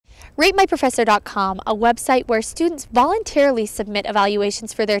RateMyProfessor.com, a website where students voluntarily submit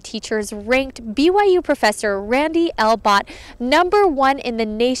evaluations for their teachers, ranked BYU professor Randy L. Bott #1 in the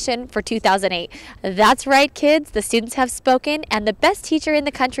nation for 2008. That's right, kids, the students have spoken, and the best teacher in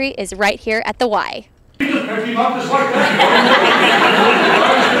the country is right here at the Y.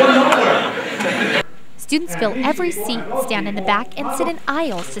 Students fill every seat, stand in the back, and sit in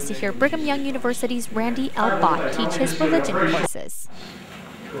aisles to hear Brigham Young University's Randy L. Bott teach his religion courses.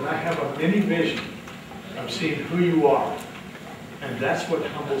 That I have a mini vision of seeing who you are, and that's what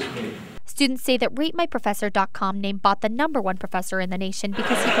humbles me. Students say that RateMyProfessor.com named Bott the #1 professor in the nation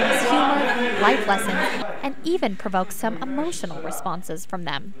because he brings humor, life lessons, and even provokes some emotional responses from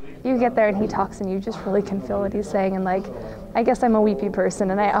them. You get there and he talks and you just really can feel what he's saying, and I guess I'm a weepy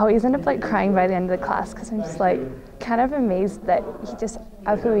person and I always end up crying by the end of the class because I'm just kind of amazed that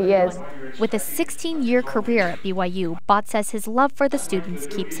of who he is. With a 16-year career at BYU, Bott says his love for the students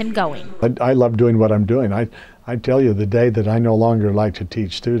keeps him going. I love doing what I'm doing. I tell you, the day that I no longer like to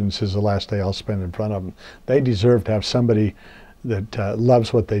teach students is the last day I'll spend in front of them. They deserve to have somebody that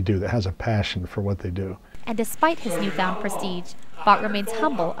loves what they do, that has a passion for what they do. And despite his newfound prestige, Bott remains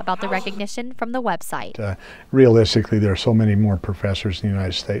humble about the recognition from the website. Realistically, there are so many more professors in the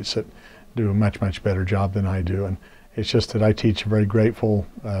United States that do a much, much better job than I do. And it's just that I teach a very grateful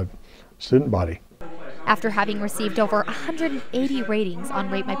student body. After having received over 180 ratings on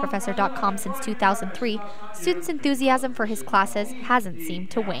RateMyProfessor.com since 2003, students' enthusiasm for his classes hasn't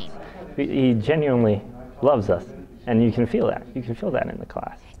seemed to wane. He genuinely loves us, and you can feel that. You can feel that in the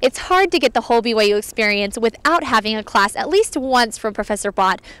class. It's hard to get the whole BYU experience without having a class at least once from Professor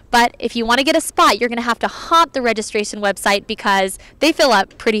Bott, but if you want to get a spot, you're going to have to haunt the registration website because they fill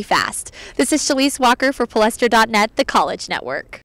up pretty fast. This is Shalise Walker for Palestra.net, the College Network.